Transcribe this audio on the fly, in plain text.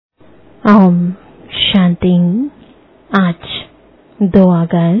ओम शांति। आज 2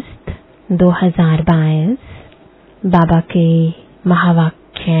 अगस्त 2022 बाबा के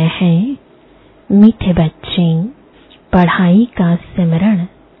महावाक्य हैं, मीठे बच्चे पढ़ाई का सिमरण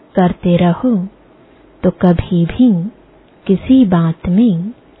करते रहो तो कभी भी किसी बात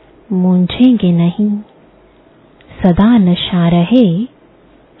में मूंझेंगे नहीं। सदा नशा रहे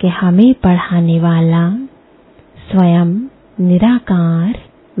कि हमें पढ़ाने वाला स्वयं निराकार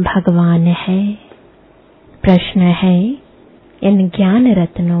भगवान है। प्रश्न है, इन ज्ञान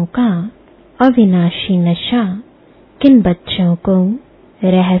रत्नों का अविनाशी नशा किन बच्चों को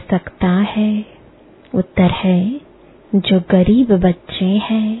रह सकता है? उत्तर है, जो गरीब बच्चे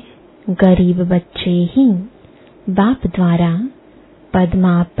हैं। गरीब बच्चे ही बाप द्वारा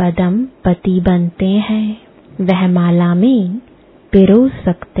पद्मा पदम पति बनते हैं। वह माला में पिरो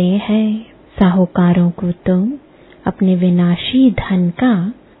सकते हैं। साहूकारों को तो अपने विनाशी धन का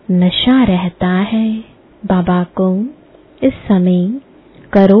नशा रहता है। बाबा को इस समय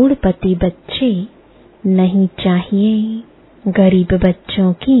करोड़पति बच्चे नहीं चाहिए। गरीब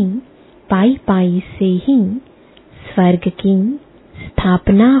बच्चों की पाई पाई से ही स्वर्ग की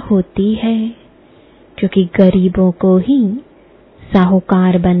स्थापना होती है, क्योंकि गरीबों को ही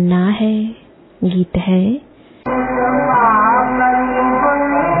साहूकार बनना है। गीत है,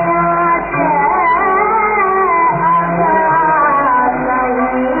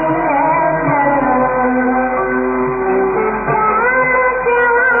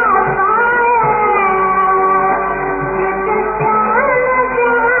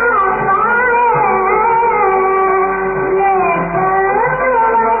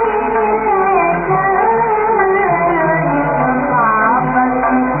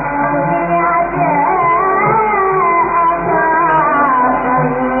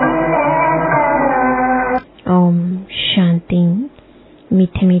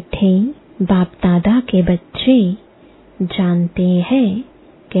 मीठे मीठे बाप दादा के बच्चे जानते हैं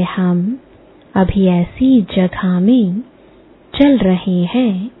कि हम अभी ऐसी जगह में चल रहे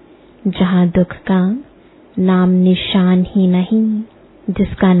हैं जहाँ दुख का नाम निशान ही नहीं,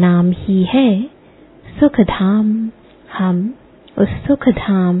 जिसका नाम ही है सुख धाम। हम उस सुख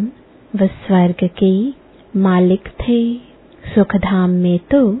धाम व स्वर्ग के मालिक थे। सुख धाम में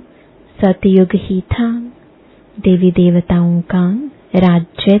तो सतयुग ही था, देवी देवताओं का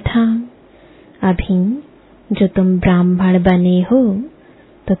राज्य था। अभी जो तुम ब्राह्मण बने हो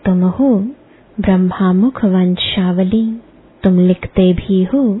तो तुम हो ब्रह्मामुख वंशावली। तुम लिखते भी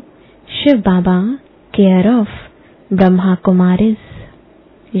हो शिव बाबा केयर ऑफ ब्रह्मा कुमारिस।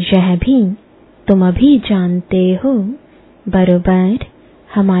 यह भी तुम अभी जानते हो बरोबर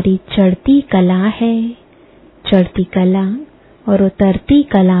हमारी चढ़ती कला है। चढ़ती कला और उतरती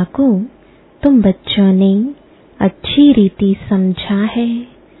कला को तुम बच्चों ने अच्छी रीति समझा है।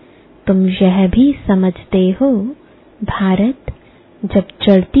 तुम यह भी समझते हो भारत जब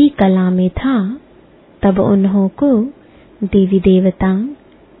चढ़ती कला में था तब उन्हों को देवी देवता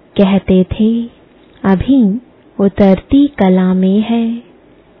कहते थे। अभी उतरती कला में है,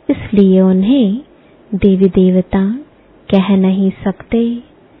 इसलिए उन्हें देवी देवता कह नहीं सकते।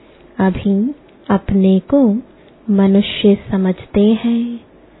 अभी अपने को मनुष्य समझते हैं।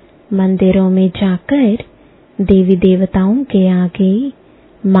 मंदिरों में जाकर देवी देवताओं के आगे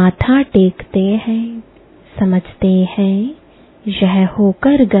माथा टेकते हैं। समझते हैं यह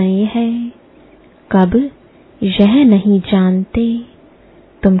होकर गए हैं, कब यह नहीं जानते।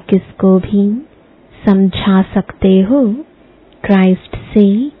 तुम किसको भी समझा सकते हो। क्राइस्ट से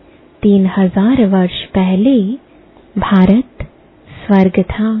 3000 वर्ष पहले भारत स्वर्ग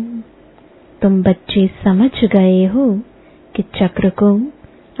था। तुम बच्चे समझ गए हो कि चक्र को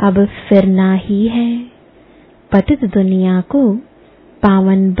अब फिरना ही है। पतित दुनिया को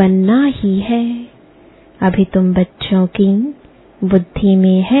पावन बनना ही है। अभी तुम बच्चों की बुद्धि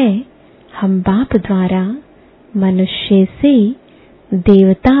में है हम बाप द्वारा मनुष्य से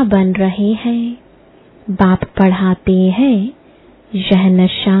देवता बन रहे हैं। बाप पढ़ाते हैं यह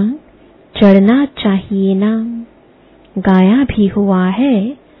नशा चढ़ना चाहिए ना। गाया भी हुआ है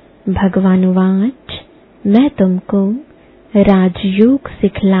भगवानुवाच, मैं तुमको राजयोग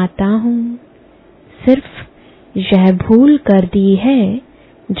सिखलाता हूँ। सिर्फ यह भूल कर दी है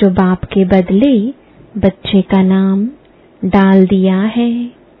जो बाप के बदले बच्चे का नाम डाल दिया है।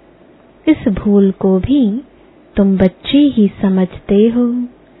 इस भूल को भी तुम बच्चे ही समझते हो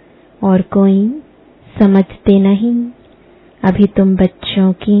और कोई समझते नहीं। अभी तुम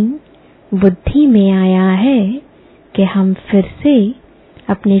बच्चों की बुद्धि में आया है कि हम फिर से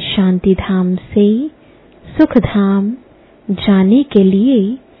अपने शांति धाम से सुख धाम जाने के लिए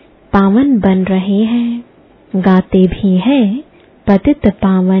पावन बन रहे हैं। गाते भी हैं पतित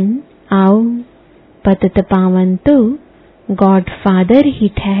पावन आओ, पतित पावन तो गॉडफादर ही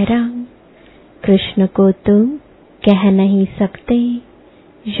ठहरा। कृष्ण को तो कह नहीं सकते,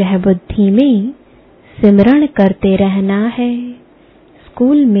 यह बुद्धि में सिमरण करते रहना है।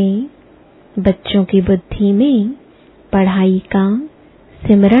 स्कूल में बच्चों की बुद्धि में पढ़ाई का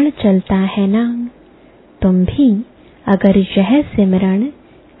सिमरण चलता है ना। तुम भी अगर यह सिमरण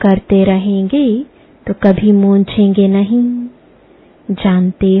करते रहेंगे तो कभी मूंझेंगे नहीं।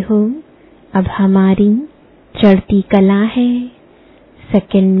 जानते हो, अब हमारी चढ़ती कला है।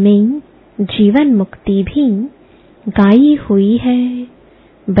 सेकंड में जीवन मुक्ति भी गाई हुई है।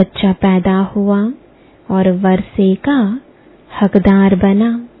 बच्चा पैदा हुआ और वर्षे का हकदार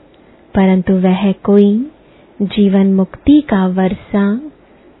बना, परंतु वह कोई जीवन मुक्ति का वर्षा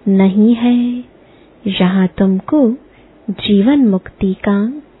नहीं है। यहाँ तुमको जीवन मुक्ति का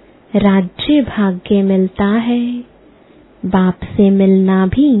राज्य भाग्य मिलता है। बाप से मिलना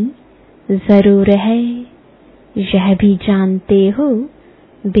भी जरूर है। यह भी जानते हो,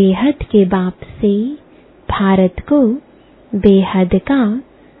 बेहद के बाप से भारत को बेहद का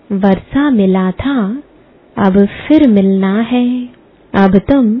वर्षा मिला था, अब फिर मिलना है। अब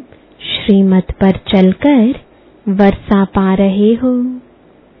तुम श्रीमत पर चलकर वर्षा पा रहे हो।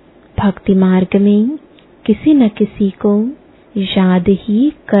 भक्ति मार्ग में किसी न किसी को याद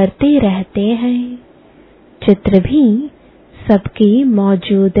ही करते रहते हैं। चित्र भी सबके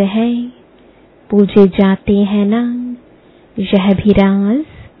मौजूद है, पूजे जाते हैं ना। यह भी राज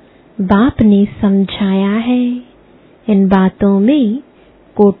बाप ने समझाया है। इन बातों में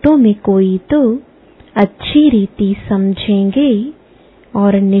कोटों में कोई तो अच्छी रीति समझेंगे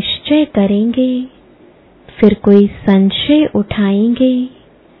और निश्चय करेंगे, फिर कोई संशय उठाएंगे।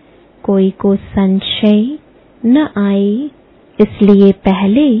 कोई को संशय न आए, इसलिए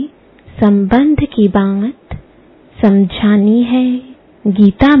पहले संबंध की बात समझानी है।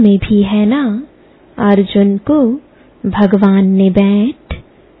 गीता में भी है ना, अर्जुन को भगवान ने बैठ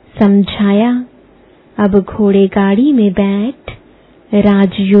समझाया। अब घोड़े गाड़ी में बैठ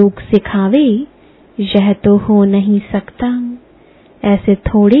राजयोग सिखावे, यह तो हो नहीं सकता। ऐसे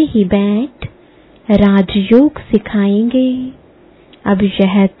थोड़े ही बैठ राजयोग सिखाएंगे। अब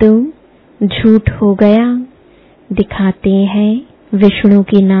यह तो झूठ हो गया। दिखाते हैं विष्णु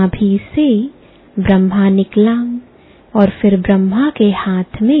की नाभि से ब्रह्मा निकला और फिर ब्रह्मा के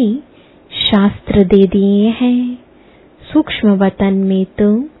हाथ में शास्त्र दे दिए हैं। सूक्ष्म वतन में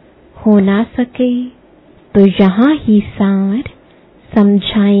तो हो ना सके, तो यहाँ ही सार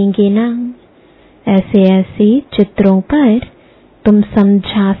समझाएंगे ना। ऐसे ऐसे चित्रों पर तुम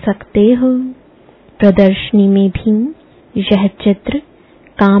समझा सकते हो। प्रदर्शनी में भी यह चित्र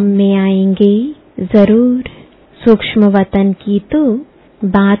काम में आएंगे जरूर। सूक्ष्म वतन की तो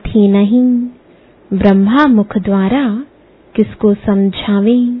बात ही नहीं। ब्रह्मा मुख द्वारा किसको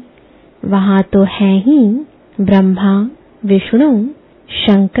समझावें, वहाँ तो है ही ब्रह्मा, विष्णु,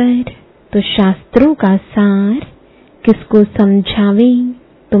 शंकर। तो शास्त्रों का सार किसको समझावें।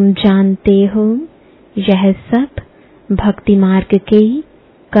 तुम जानते हो, यह सब भक्ति मार्ग के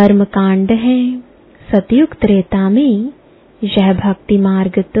कर्म कांड है। सतयुग त्रेता में यह भक्ति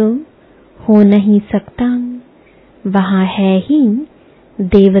मार्ग तो हो नहीं सकता। वहाँ है ही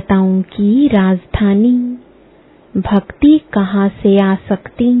देवताओं की राजधानी। भक्ति कहाँ से आ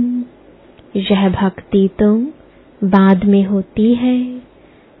सकती। यह भक्ति तो बाद में होती है।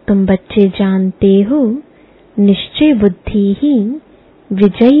 तुम बच्चे जानते हो, निश्चय बुद्धि ही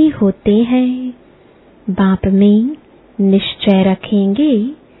विजयी होते हैं। बाप में निश्चय रखेंगे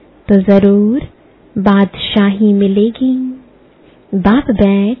तो जरूर बादशाही मिलेगी। बाप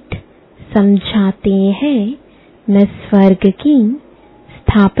बैठ समझाते हैं, मैं स्वर्ग की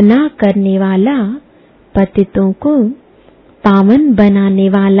स्थापना करने वाला, पतितों को पावन बनाने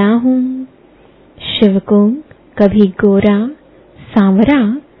वाला हूँ। शिव को कभी गोरा सांवरा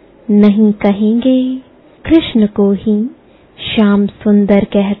नहीं कहेंगे। कृष्ण को ही श्याम सुंदर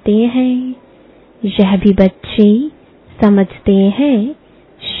कहते हैं। यह भी बच्चे समझते हैं,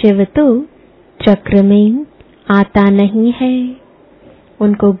 शिव तो चक्र में आता नहीं है।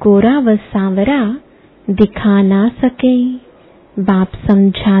 उनको गोरा व सांवरा दिखा ना सके। बाप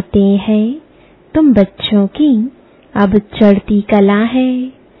समझाते हैं, तुम बच्चों की अब चढ़ती कला है।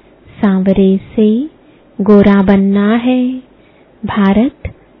 सांवरे से गोरा बनना है।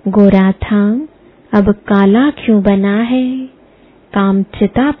 भारत गोरा था, अब काला क्यों बना है।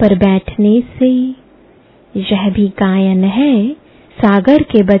 कामचिता पर बैठने से। यह भी गायन है, सागर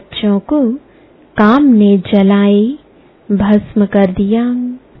के बच्चों को काम ने जलाए भस्म कर दिया।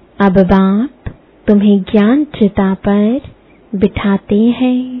 अब बाप तुम्हें ज्ञान चिता पर बिठाते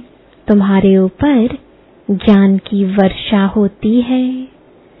हैं। तुम्हारे ऊपर ज्ञान की वर्षा होती है।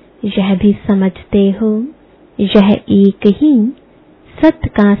 यह भी समझते हो यह एक ही सत्य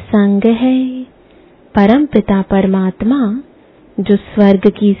का संग है। परमपिता परमात्मा जो स्वर्ग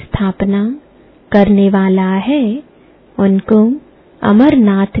की स्थापना करने वाला है उनको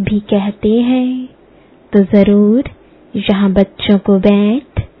अमरनाथ भी कहते हैं। तो जरूर यहाँ बच्चों को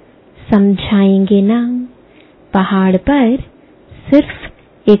बैठ समझाएंगे ना। पहाड़ पर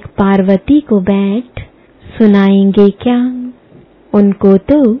सिर्फ एक पार्वती को बैठ सुनाएंगे क्या? उनको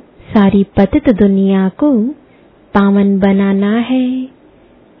तो सारी पतित दुनिया को पावन बनाना है।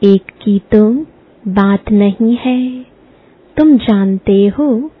 एक की तो बात नहीं है। तुम जानते हो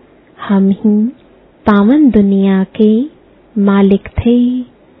हम ही पावन दुनिया के मालिक थे,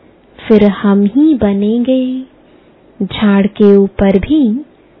 फिर हम ही बनेंगे। झाड़ के ऊपर भी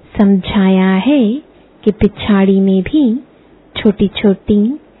समझाया है कि पिछाड़ी में भी छोटी छोटी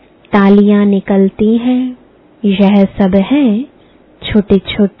टालियां निकलती हैं। यह सब है छोटे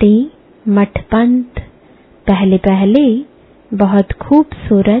छोटे मठपंथ। पहले पहले बहुत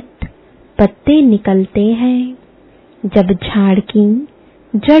खूबसूरत पत्ते निकलते हैं। जब झाड़ की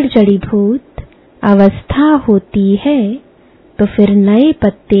जड़ जड़ीभूत अवस्था होती है तो फिर नए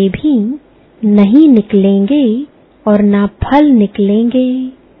पत्ते भी नहीं निकलेंगे और ना फल निकलेंगे।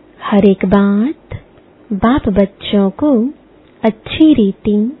 हर एक बात बाप बच्चों को अच्छी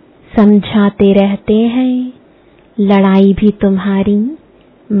रीति समझाते रहते हैं। लड़ाई भी तुम्हारी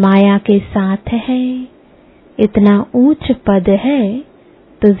माया के साथ है। इतना ऊंच पद है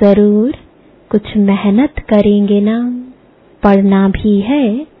तो जरूर कुछ मेहनत करेंगे ना। पढ़ना भी है,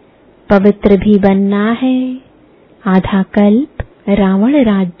 पवित्र भी बनना है। आधा कल्प रावण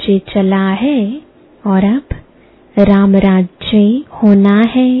राज्य चला है और अब राम राज्य होना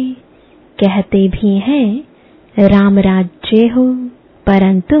है। कहते भी हैं राम राज्य हो,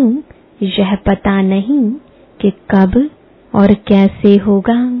 परंतु यह पता नहीं कि कब और कैसे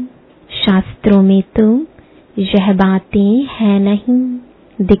होगा। शास्त्रों में तो यह बातें है नहीं।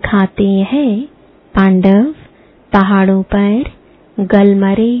 दिखाते हैं पांडव पहाड़ों पर गल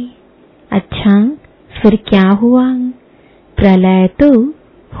मरे। अच्छा फिर क्या हुआ? प्रलय तो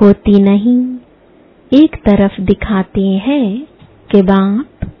होती नहीं। एक तरफ दिखाते हैं कि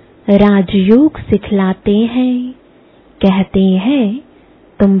बाप राजयोग सिखलाते हैं। कहते हैं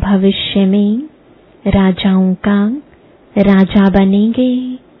तुम भविष्य में राजाओं का राजा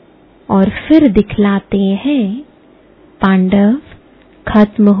बनेंगे। और फिर दिखलाते हैं पांडव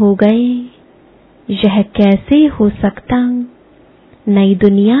खत्म हो गए। यह कैसे हो सकता? नई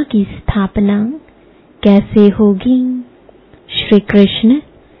दुनिया की स्थापना कैसे होगी? श्री कृष्ण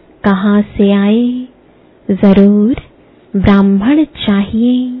कहाँ से आए? जरूर ब्राह्मण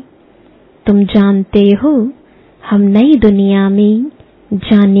चाहिए। तुम जानते हो हम नई दुनिया में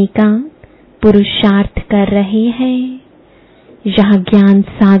जाने का पुरुषार्थ कर रहे हैं। यहाँ ज्ञान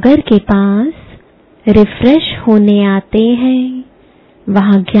सागर के पास रिफ्रेश होने आते हैं।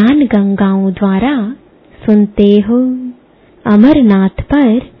 वहाँ ज्ञान गंगाओं द्वारा सुनते हो। अमरनाथ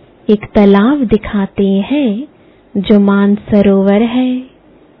पर एक तालाब दिखाते हैं जो मानसरोवर है।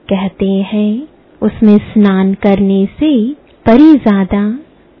 कहते हैं उसमें स्नान करने से परिज्यादा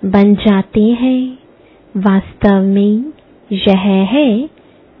बन जाते हैं। वास्तव में यह है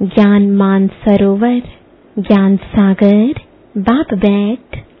ज्ञान मानसरोवर। ज्ञान सागर बाप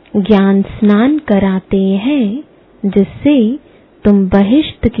बैठ ज्ञान स्नान कराते हैं जिससे तुम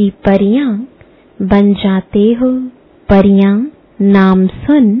बहिष्ठ की परियां बन जाते हो। परियां नाम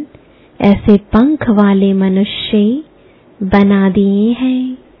सुन ऐसे पंख वाले मनुष्य बना दिए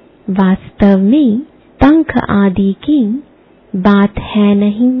हैं। वास्तव में पंख आदि की बात है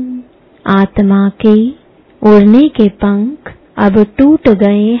नहीं। आत्मा के उड़ने के पंख अब टूट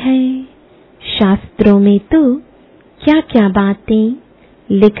गए हैं। शास्त्रों में तो क्या क्या बातें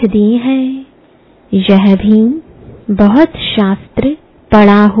लिख दी हैं। यह भी बहुत शास्त्र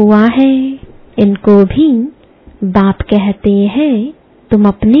पढ़ा हुआ है। इनको भी बाप कहते हैं तुम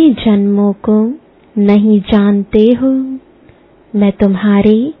अपने जन्मों को नहीं जानते हो। मैं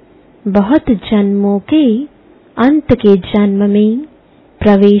तुम्हारे बहुत जन्मों के अंत के जन्म में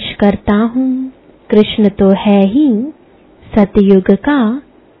प्रवेश करता हूँ। कृष्ण तो है ही सतयुग का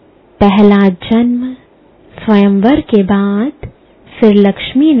पहला जन्म। स्वयंवर के बाद फिर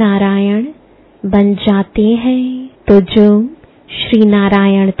लक्ष्मी नारायण बन जाते हैं। तो जो श्री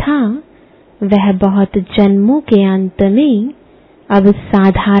नारायण था वह बहुत जन्मों के अंत में अब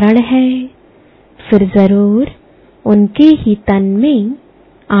साधारण है। फिर जरूर उनके ही तन में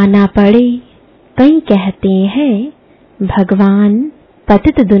आना पड़े। कई कहते हैं भगवान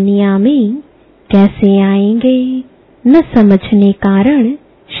पतित दुनिया में कैसे आएंगे? न समझने कारण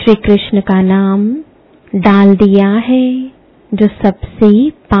श्री कृष्ण का नाम डाल दिया है। जो सबसे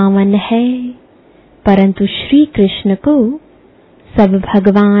पावन है, परंतु श्री कृष्ण को सब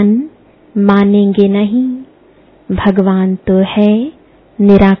भगवान मानेंगे नहीं। भगवान तो है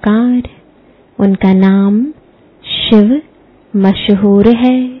निराकार, उनका नाम शिव मशहूर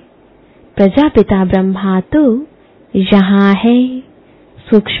है। प्रजापिता ब्रह्मा तो यहाँ है,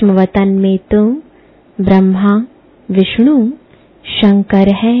 सूक्ष्म वतन में तो ब्रह्मा विष्णु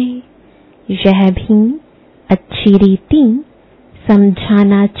शंकर है। यह भी अच्छी रीति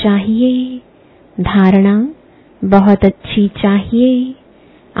समझाना चाहिए, धारणा बहुत अच्छी चाहिए।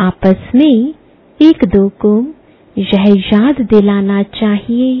 आपस में एक दो को यह याद दिलाना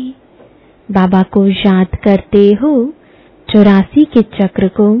चाहिए। बाबा को याद करते हो, 84 के चक्र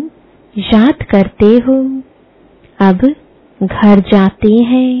को याद करते हो। अब घर जाते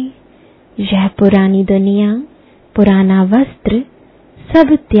हैं। यह पुरानी दुनिया, पुराना वस्त्र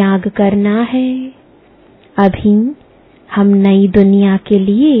सब त्याग करना है। अभी हम नई दुनिया के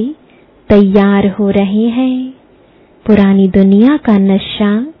लिए तैयार हो रहे हैं। पुरानी दुनिया का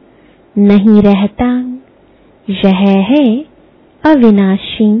नशा नहीं रहता। यह है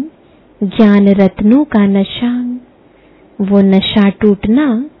अविनाशी ज्ञान रत्नों का नशा। वो नशा टूटना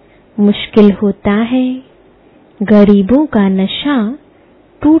मुश्किल होता है। गरीबों का नशा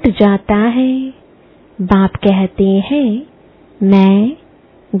टूट जाता है। बाप कहते हैं, मैं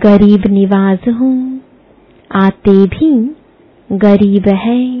गरीब निवाज हूँ। आते भी गरीब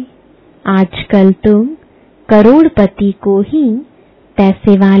है। आजकल तो करोड़पति को ही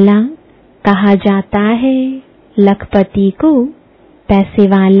पैसे वाला कहा जाता है। लखपति को पैसे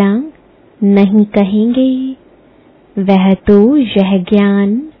वाला नहीं कहेंगे। वह तो यह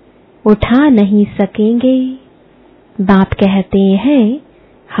ज्ञान उठा नहीं सकेंगे। बाप कहते हैं,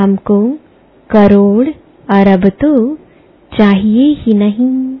 हमको करोड़ अरब तो चाहिए ही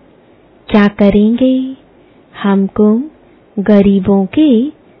नहीं। क्या करेंगे? हमको गरीबों के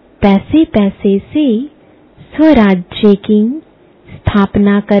पैसे पैसे से स्वराज्य की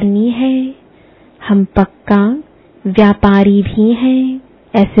स्थापना करनी है। हम पक्का व्यापारी भी हैं।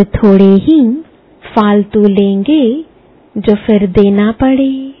 ऐसे थोड़े ही फालतू लेंगे जो फिर देना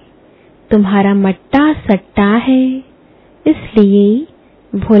पड़े। तुम्हारा मट्टा सट्टा है, इसलिए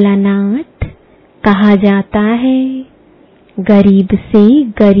भोलानाथ कहा जाता है। गरीब से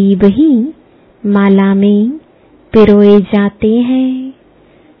गरीब ही माला में पिरोए जाते हैं।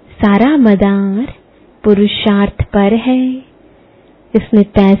 सारा मदार पुरुषार्थ पर है। इसमें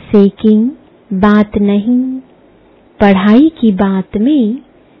पैसे की बात नहीं। पढ़ाई की बात में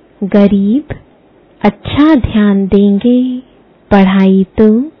गरीब अच्छा ध्यान देंगे। पढ़ाई तो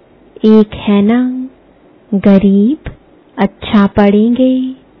एक है ना। गरीब अच्छा पढ़ेंगे,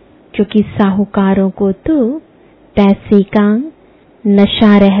 क्योंकि साहूकारों को तो पैसे का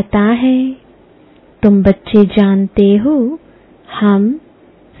नशा रहता है। तुम बच्चे जानते हो, हम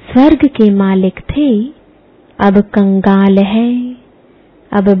स्वर्ग के मालिक थे, अब कंगाल है।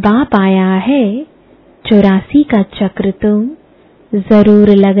 अब बाप आया है, 84 का चक्र तो जरूर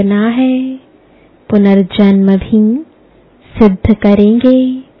लगना है। पुनर्जन्म भी सिद्ध करेंगे।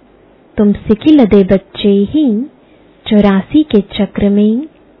 तुम सिकिलदे बच्चे ही 84 के चक्र में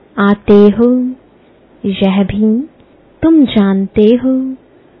आते हो, यह भी तुम जानते हो,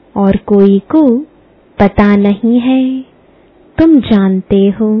 और कोई को पता नहीं है। तुम जानते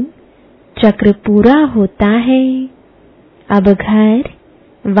हो, चक्र पूरा होता है। अब घर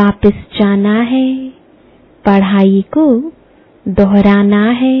वापस जाना है। पढ़ाई को दोहराना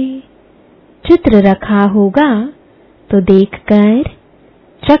है। चित्र रखा होगा तो देखकर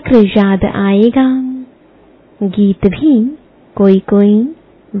चक्र याद आएगा। गीत भी कोई कोई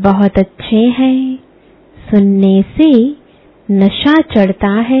बहुत अच्छे हैं, सुनने से नशा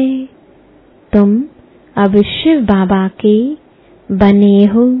चढ़ता है। तुम अब शिव बाबा के बने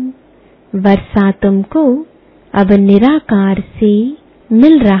हो। वर्षा तुमको अब निराकार से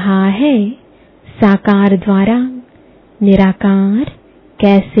मिल रहा है, साकार द्वारा। निराकार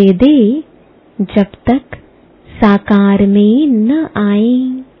कैसे दे जब तक साकार में न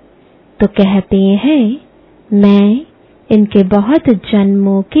आए। तो कहते हैं, मैं इनके बहुत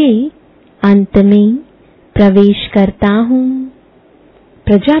जन्मों के अंत में प्रवेश करता हूँ।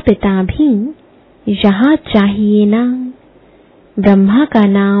 प्रजापिता भी यहाँ चाहिए ना। ब्रह्मा का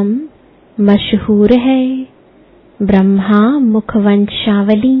नाम मशहूर है। ब्रह्मा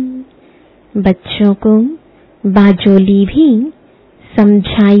मुखवंशावली। बच्चों को बाजोली भी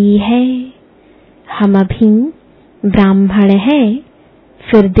समझाई है। हम अभी ब्राह्मण हैं,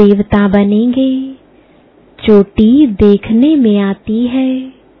 फिर देवता बनेंगे। चोटी देखने में आती है,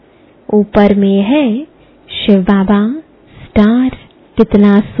 ऊपर में है शिव बाबा स्टार।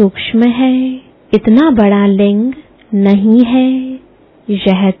 कितना सूक्ष्म है। इतना बड़ा लिंग नहीं है,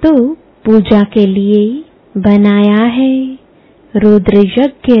 यह तो पूजा के लिए बनाया है। रुद्र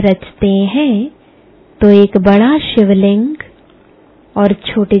यज्ञ रचते हैं तो एक बड़ा शिवलिंग और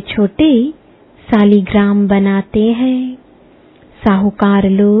छोटे छोटे सालिग्राम बनाते हैं। साहूकार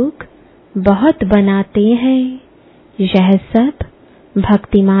लोग बहुत बनाते हैं। यह सब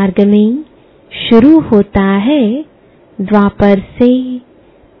भक्ति मार्ग में शुरू होता है। द्वापर से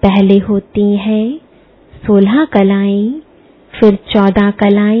पहले होती हैं 16 कलाएं, फिर 14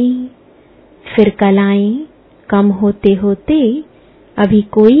 कलाएं, फिर कलाएं कम होते होते अभी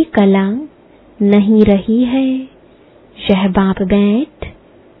कोई कला नहीं रही है। यह बाप बैठ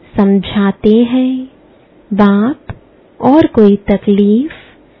समझाते हैं। बाप और कोई तकलीफ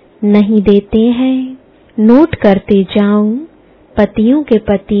नहीं देते हैं। नोट करते जाओ पतियों के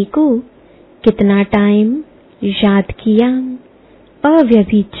पति को कितना टाइम याद किया।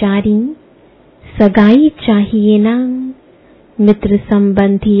 अव्यभिचारी सगाई चाहिए ना, मित्र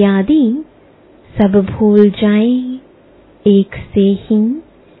संबंधी आदि सब भूल जाएं, एक से ही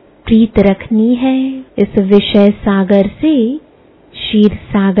प्रीत रखनी है। इस विषय सागर से क्षीर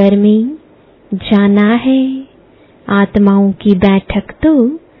सागर में जाना है। आत्माओं की बैठक तो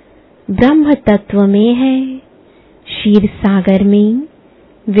ब्रह्म तत्व में है। क्षीर सागर में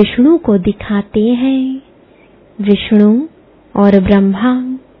विष्णु को दिखाते हैं। विष्णु और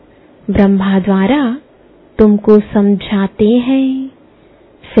ब्रह्मा द्वारा तुमको समझाते हैं।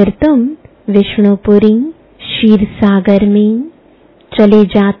 फिर तुम विष्णुपुरी क्षीर सागर में चले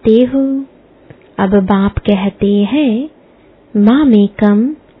जाते हो। अब बाप कहते हैं मामेकम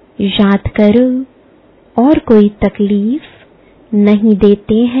याद करो, और कोई तकलीफ नहीं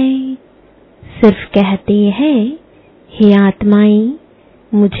देते हैं। सिर्फ कहते हैं हे आत्माएं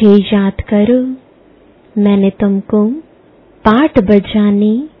मुझे याद करो। मैंने तुमको पाट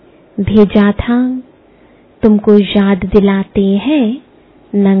बजाने भेजा था। तुमको याद दिलाते हैं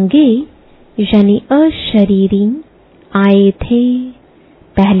नंगे यानी अशरीरी आए थे।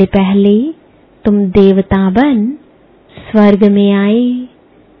 पहले पहले तुम देवता बन स्वर्ग में आए।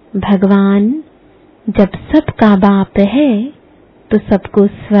 भगवान जब सबका बाप है तो सबको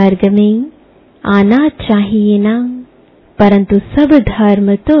स्वर्ग में आना चाहिए ना, परंतु सब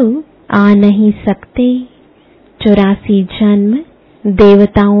धर्म तो आ नहीं सकते। 84 जन्म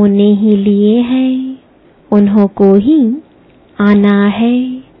देवताओं ने ही लिए हैं, उन्हों को ही आना है।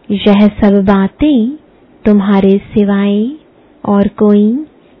 यह सब बातें तुम्हारे सिवाय और कोई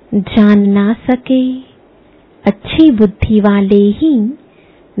जान ना सके। अच्छी बुद्धि वाले ही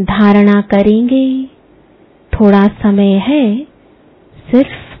धारणा करेंगे। थोड़ा समय है,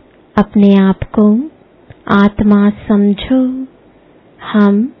 सिर्फ अपने आप को आत्मा समझो।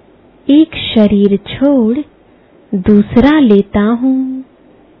 हम एक शरीर छोड़ दूसरा लेता हूँ।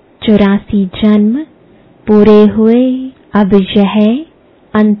 84 जन्म पूरे हुए, अब यह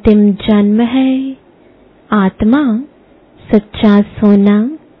अंतिम जन्म है। आत्मा सच्चा सोना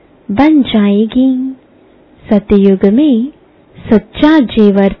बन जाएगी। सतयुग में सच्चा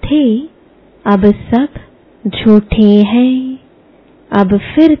जेवर थे, अब सब झूठे हैं। अब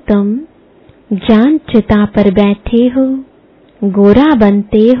फिर तुम ज्ञान चिता पर बैठे हो, गोरा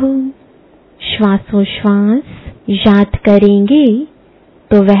बनते हो। श्वासोश्वास याद करेंगे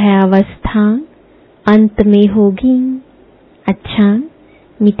तो वह अवस्था अंत में होगी। अच्छा,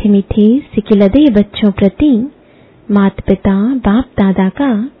 मीठे मीठे सिकिलदे बच्चों प्रति माता पिता बाप दादा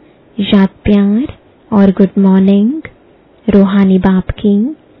का याद प्यार और गुड मॉर्निंग। रूहानी बाप की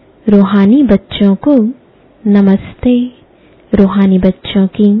रूहानी बच्चों को नमस्ते। रूहानी बच्चों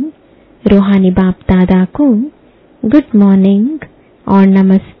की रूहानी बाप दादा को गुड मॉर्निंग और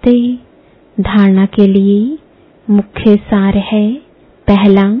नमस्ते। धारणा के लिए मुख्य सार है।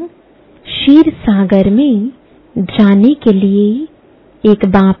 पहला, क्षीर सागर में जाने के लिए एक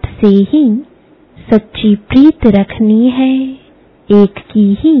बाप से ही सच्ची प्रीत रखनी है। एक की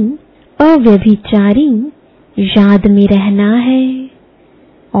ही अव्यभिचारी याद में रहना है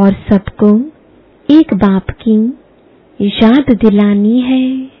और सबको एक बाप की याद दिलानी है।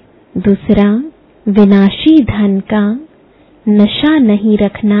 दूसरा, विनाशी धन का नशा नहीं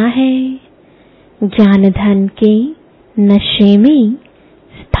रखना है। ज्ञान धन के नशे में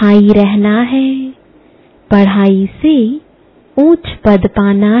स्थायी रहना है। पढ़ाई से ऊंच पद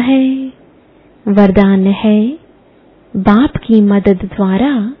पाना है। वरदान है बाप की मदद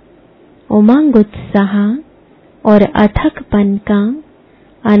द्वारा उमंग उत्साह और अथकपन का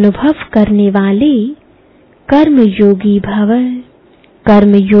अनुभव करने वाले कर्मयोगी भव।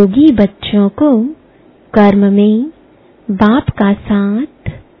 कर्मयोगी बच्चों को कर्म में बाप का साथ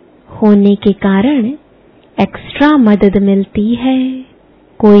होने के कारण एक्स्ट्रा मदद मिलती है।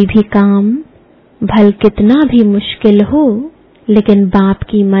 कोई भी काम भल कितना भी मुश्किल हो, लेकिन बाप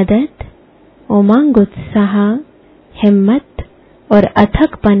की मदद उमंग, उत्साह, हिम्मत और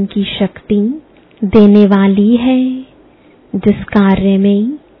अथकपन की शक्ति देने वाली है। जिस कार्य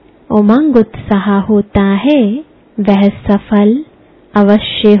में उमंग उत्साह होता है वह सफल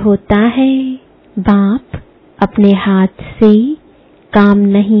अवश्य होता है। बाप अपने हाथ से काम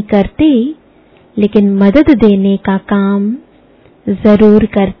नहीं करते, लेकिन मदद देने का काम जरूर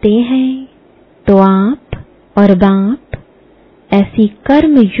करते हैं। तो आप और बाप ऐसी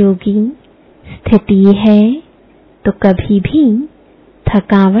कर्म योगी स्थिति है तो कभी भी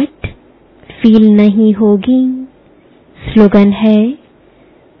थकावट फील नहीं होगी। स्लोगन है,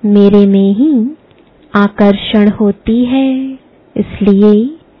 मेरे में ही आकर्षण होती है, इसलिए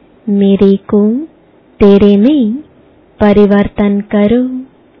मेरे को तेरे में परिवर्तन करो।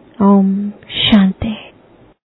 ओम शांति।